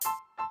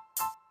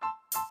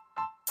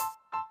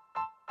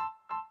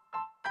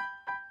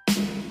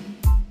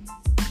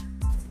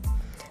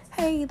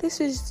Hey, this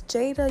is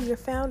Jada, your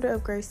founder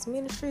of Grace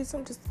Ministries.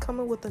 I'm just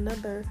coming with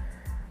another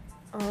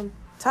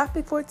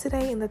topic for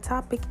today, and the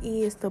topic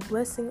is the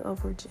blessing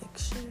of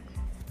rejection.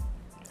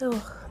 I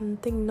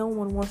think no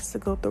one wants to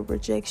go through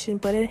rejection,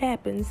 but it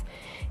happens.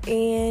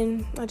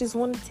 And I just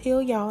want to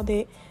tell y'all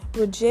that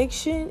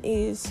rejection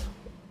is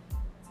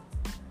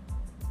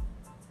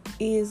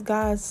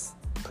God's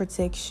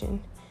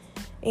protection.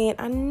 And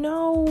I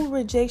know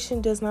rejection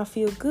does not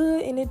feel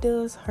good and it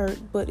does hurt,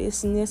 but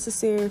it's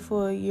necessary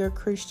for your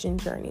Christian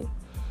journey.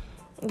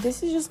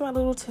 This is just my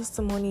little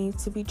testimony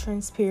to be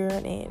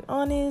transparent and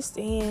honest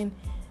and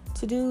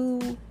to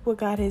do what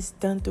God has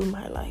done through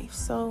my life.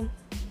 So,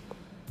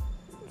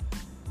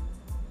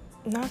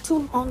 not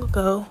too long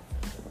ago,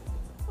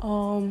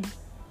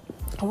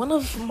 one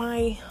of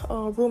my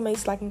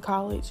roommates, like in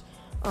college,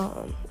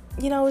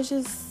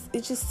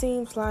 it just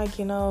seems like,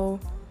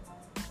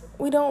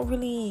 we don't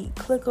really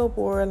click up,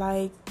 or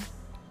like,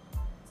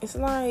 it's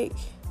like,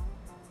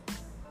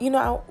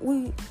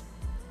 it's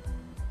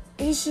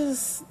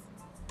just,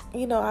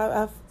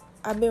 I've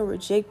been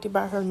rejected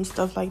by her and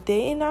stuff like that.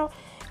 And I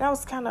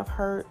was kind of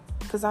hurt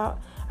because I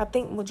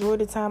think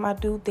majority of the time I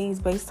do things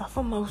based off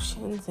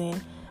emotions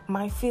and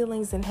my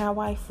feelings and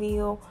how I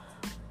feel.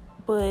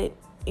 But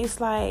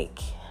it's like,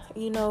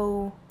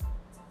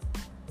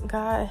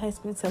 God has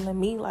been telling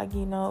me, like,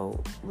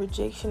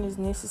 rejection is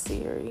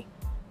necessary.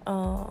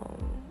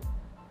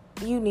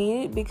 You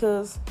need it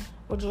because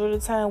majority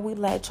of the time we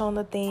latch on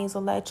to things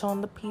or latch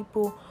on to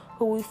people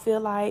who we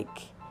feel like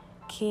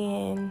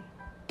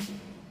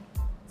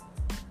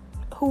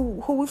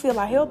who we feel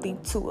are healthy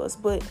to us,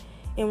 but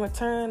in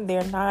return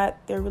they're not.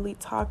 They're really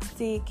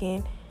toxic,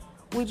 and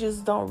we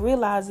just don't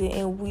realize it,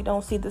 and we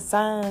don't see the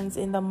signs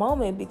in the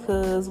moment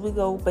because we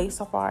go based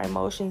off our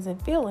emotions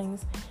and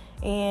feelings.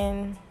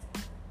 And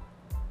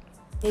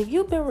if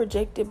you've been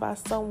rejected by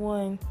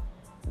someone,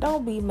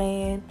 don't be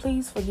mad.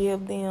 Please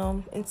forgive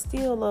them and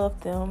still love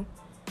them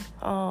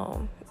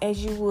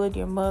as you would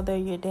your mother,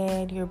 your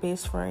dad, your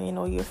best friend,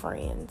 or your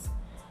friends.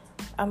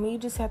 You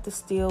just have to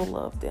still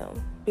love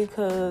them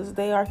because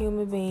they are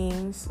human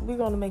beings. We're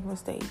going to make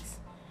mistakes.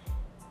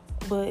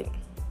 But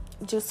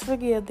just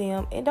forgive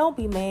them and don't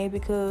be mad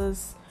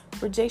because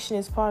rejection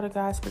is part of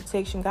God's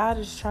protection. God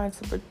is trying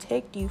to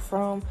protect you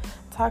from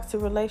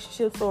toxic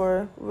relationships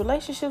or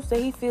relationships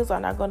that He feels are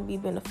not going to be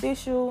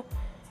beneficial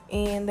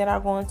and that are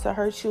going to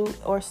hurt you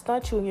or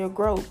stunt you in your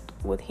growth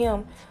with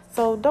Him.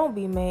 So don't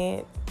be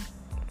mad.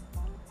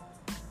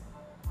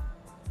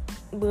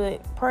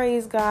 But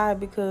praise God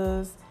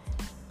because,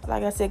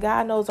 like I said,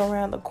 God knows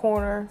around the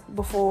corner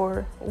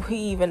before we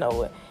even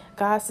know it.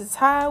 God sits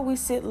high, we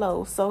sit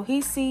low. So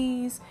He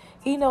sees,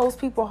 He knows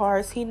people's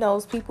hearts. He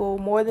knows people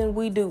more than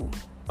we do,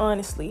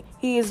 honestly.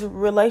 He is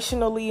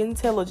relationally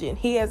intelligent.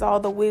 He has all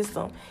the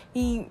wisdom.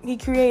 He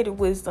created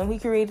wisdom. He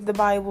created the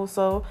Bible.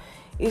 So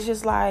it's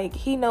just like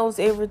He knows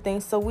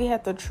everything. So we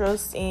have to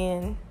trust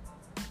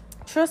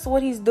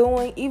what He's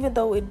doing, even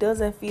though it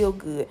doesn't feel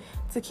good.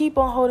 To keep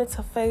on holding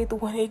to faith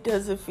when it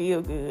doesn't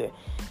feel good.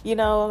 It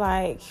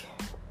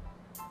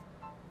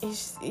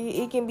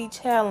can be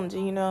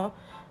challenging,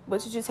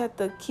 but you just have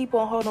to keep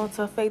on holding on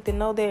to faith and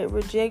know that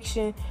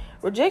rejection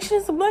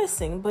is a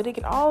blessing, but it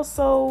can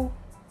also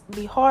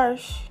be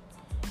harsh,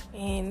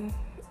 and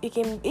it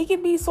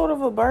can be sort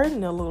of a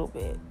burden a little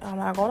bit. I'm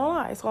not gonna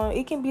lie,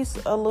 it can be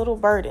a little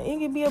burden. It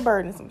can be a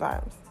burden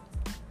sometimes,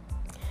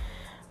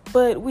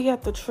 but we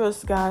have to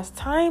trust God's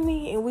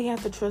timing, and we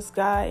have to trust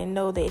God and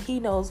know that He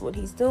knows what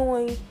He's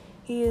doing.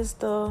 He's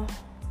the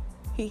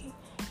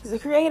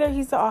creator.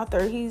 He's the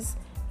author. He's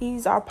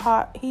our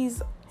potter,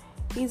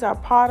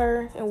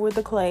 and we're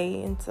the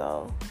clay. And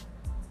so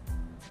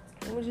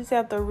we just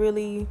have to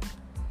really,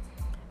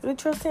 really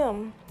trust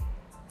Him.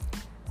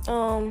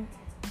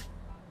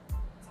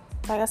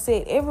 Like I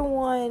said,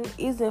 everyone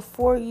isn't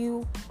for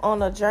you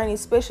on a journey,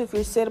 especially if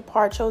you're set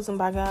apart, chosen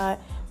by God.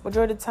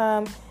 Majority of the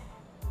time,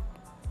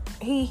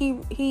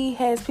 He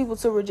has people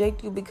to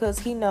reject you because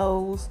He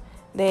knows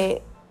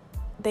that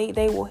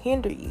they will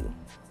hinder you.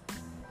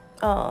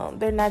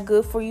 They're not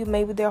good for you.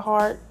 Maybe their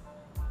heart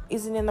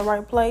isn't in the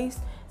right place.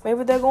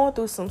 Maybe they're going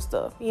through some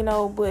stuff,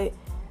 but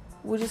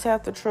we just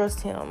have to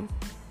trust Him.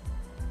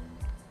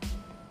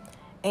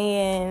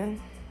 And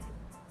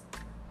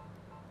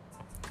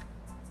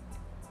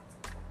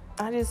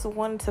I just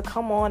wanted to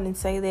come on and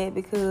say that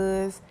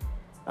because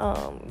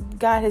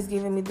God has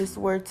given me this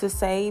word to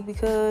say,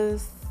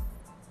 because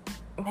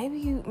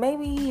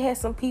maybe He has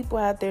some people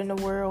out there in the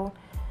world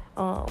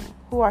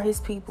who are His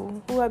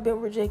people who have been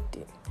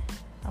rejected.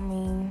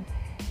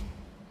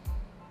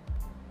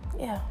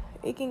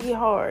 It can get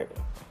hard.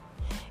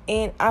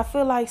 And I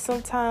feel like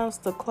sometimes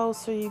the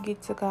closer you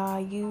get to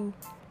God, you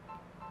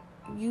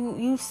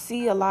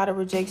see a lot of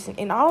rejection.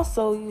 And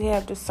also you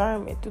have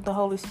discernment through the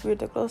Holy Spirit.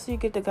 The closer you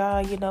get to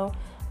God,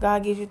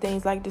 God gives you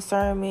things like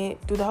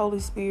discernment through the Holy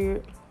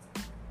Spirit.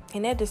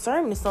 And that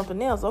discernment is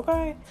something else,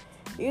 okay?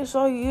 You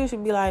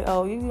should be like,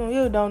 oh,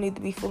 you don't need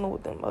to be fooling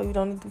with them. Oh, you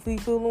don't need to be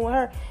fooling with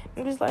her.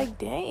 I'm just like,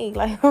 dang,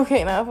 like,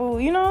 okay, not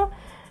fool,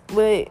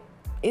 But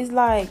it's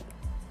like,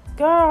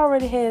 God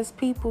already has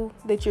people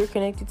that you're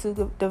connected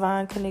to,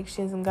 divine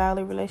connections and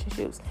godly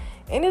relationships.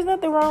 And there's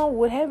nothing wrong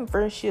with having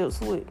friendships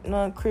with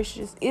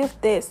non-Christians if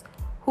that's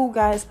who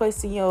God has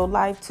placed in your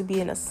life to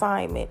be an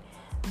assignment.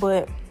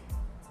 But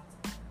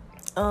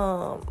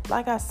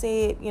like I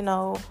said,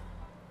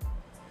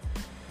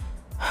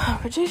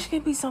 rejection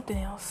can be something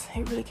else.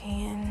 It really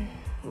can.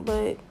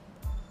 But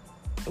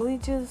we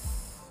just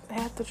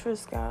have to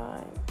trust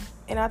God.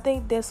 And I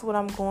think that's what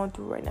I'm going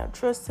through right now.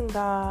 Trusting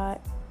God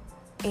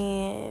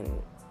and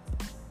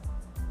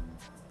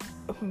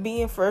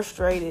being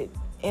frustrated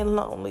and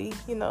lonely,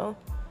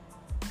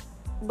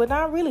 But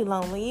not really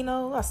lonely,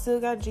 I still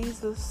got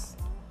Jesus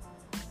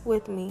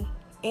with me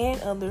and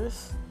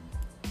others.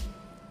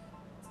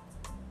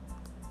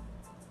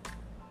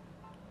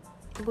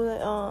 But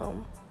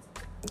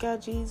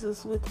got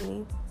Jesus with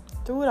me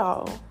through it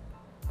all.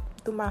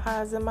 Through my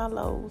highs and my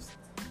lows.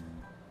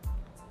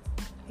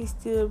 He's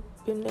still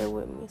been there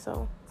with me.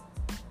 So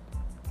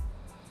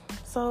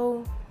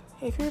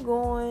if you're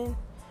going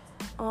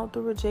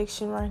through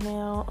rejection right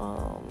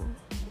now,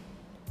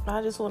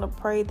 I just want to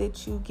pray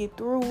that you get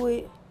through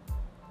it,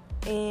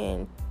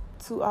 and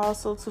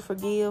to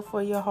forgive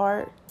for your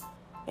heart,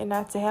 and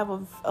not to have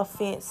a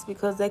offense,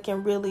 because that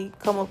can really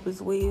come up as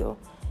well.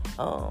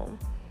 I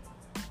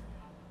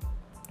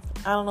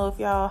don't know if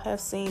y'all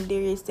have seen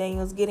Darius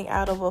Daniels getting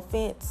out of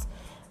offense.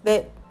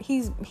 That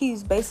he's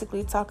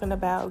basically talking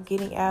about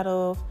getting out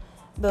of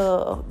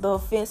the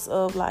offense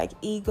of like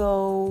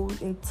ego,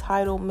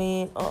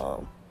 entitlement,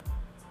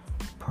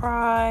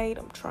 pride.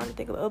 I'm trying to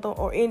think of the other,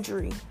 or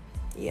injury.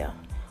 Yeah.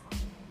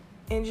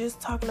 And just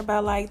talking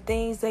about like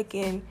things that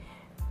can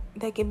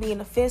be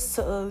an offense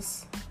to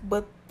us,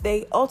 but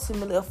they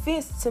ultimately,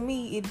 offense to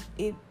me,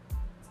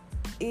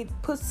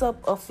 it puts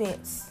up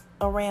offense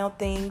around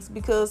things,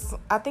 because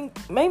I think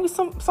maybe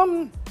sometime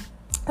in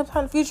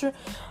the future,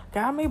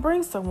 God may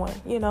bring someone,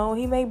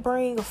 He may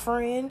bring a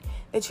friend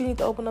that you need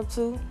to open up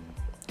to,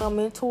 a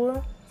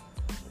mentor,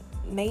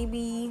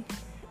 maybe,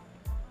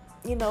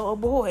 a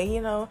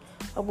boy,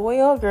 a boy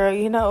or a girl,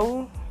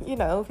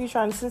 if you're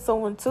trying to send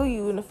someone to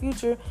you in the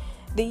future,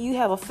 then you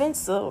have a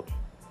fence up.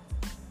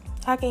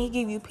 How can He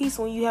give you peace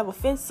when you have a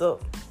fence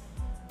up?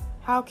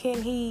 How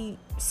can He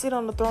sit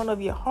on the throne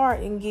of your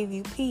heart and give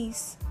you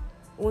peace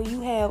when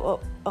you have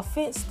a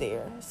fence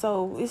there?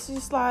 So it's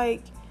just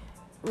like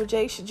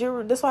rejection.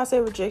 That's why I say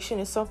rejection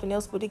is something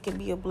else, but it can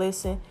be a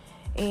blessing.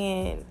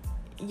 And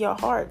your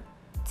heart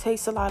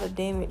takes a lot of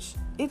damage.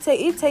 It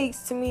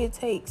takes,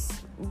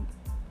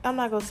 I'm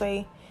not going to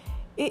say,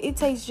 it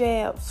takes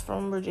jabs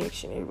from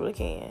rejection. It really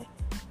can.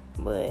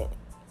 But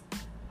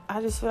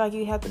I just feel like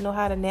you have to know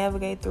how to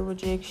navigate through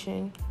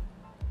rejection.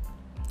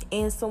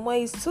 And some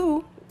ways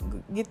to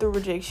get through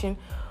rejection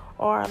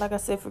are, like I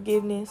said,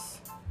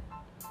 forgiveness.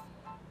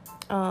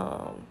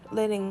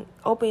 Opening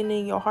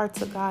your heart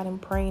to God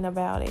and praying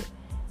about it.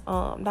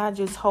 Not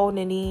just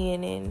holding it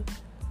in, and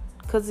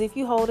because if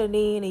you hold it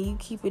in and you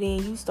keep it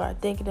in, you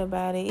start thinking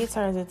about it, it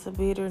turns into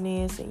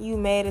bitterness, and you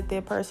mad at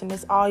that person.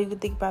 That's all you can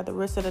think about the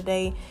rest of the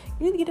day.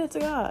 You need to get that to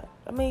God.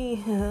 I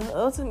mean,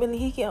 ultimately,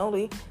 He can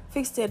only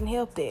fix that and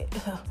help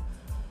that.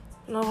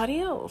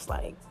 Nobody else.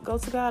 Like, go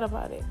to God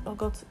about it, or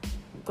go to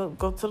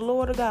the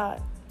Lord or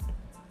God,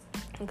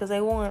 because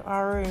they weren't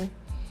already.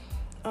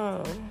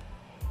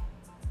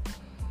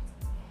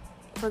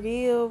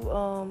 Forgive,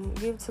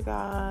 give to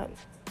God.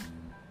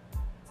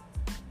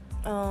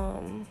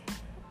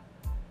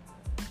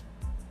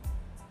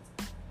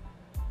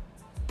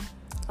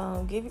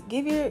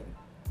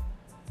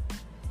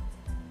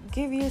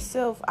 Give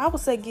yourself, I would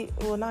say,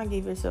 not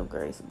give yourself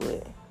grace,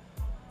 but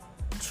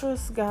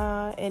trust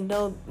God and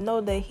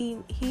know that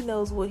He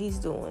knows what He's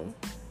doing.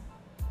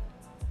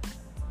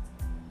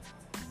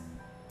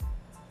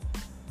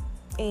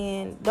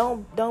 And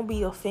don't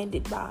be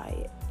offended by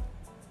it.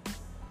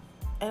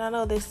 And I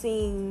know that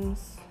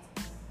seems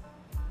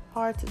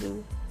hard to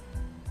do,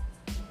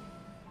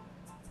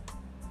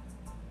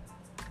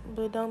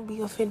 but don't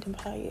be offended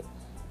by it.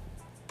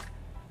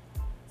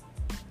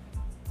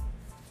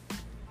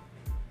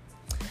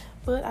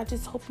 But I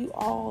just hope you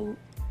all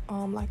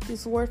like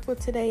this word for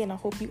today, and I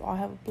hope you all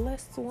have a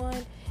blessed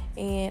one.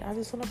 And I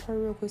just want to pray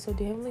real quick. So,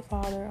 dear Heavenly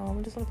Father,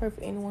 I just want to pray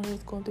for anyone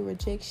who's going through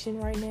rejection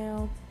right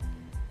now.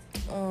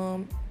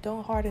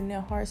 Don't harden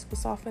their hearts, but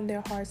soften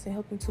their hearts and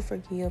help them to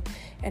forgive,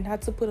 and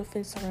not to put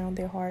offense around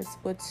their hearts,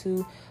 but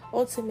to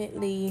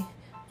ultimately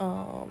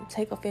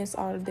take offense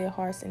out of their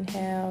hearts and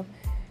have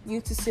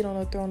you to sit on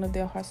the throne of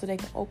their hearts, so they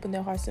can open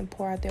their hearts and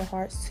pour out their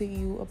hearts to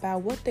you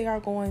about what they are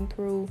going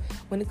through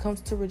when it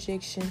comes to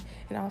rejection,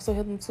 and also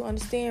help them to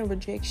understand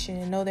rejection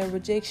and know that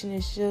rejection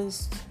is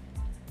just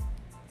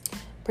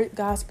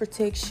God's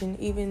protection,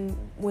 even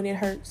when it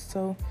hurts.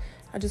 So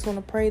I just want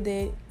to pray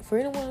that for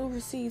anyone who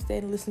receives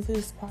that and listens to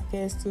this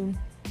podcast to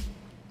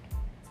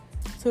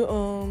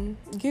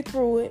get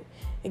through it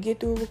and get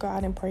through it with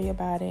God and pray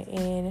about it,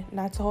 and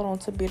not to hold on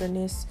to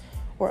bitterness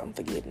or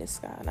unforgiveness,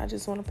 God. And I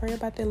just want to pray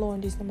about that, Lord,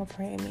 in Jesus' name I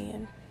pray,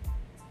 amen.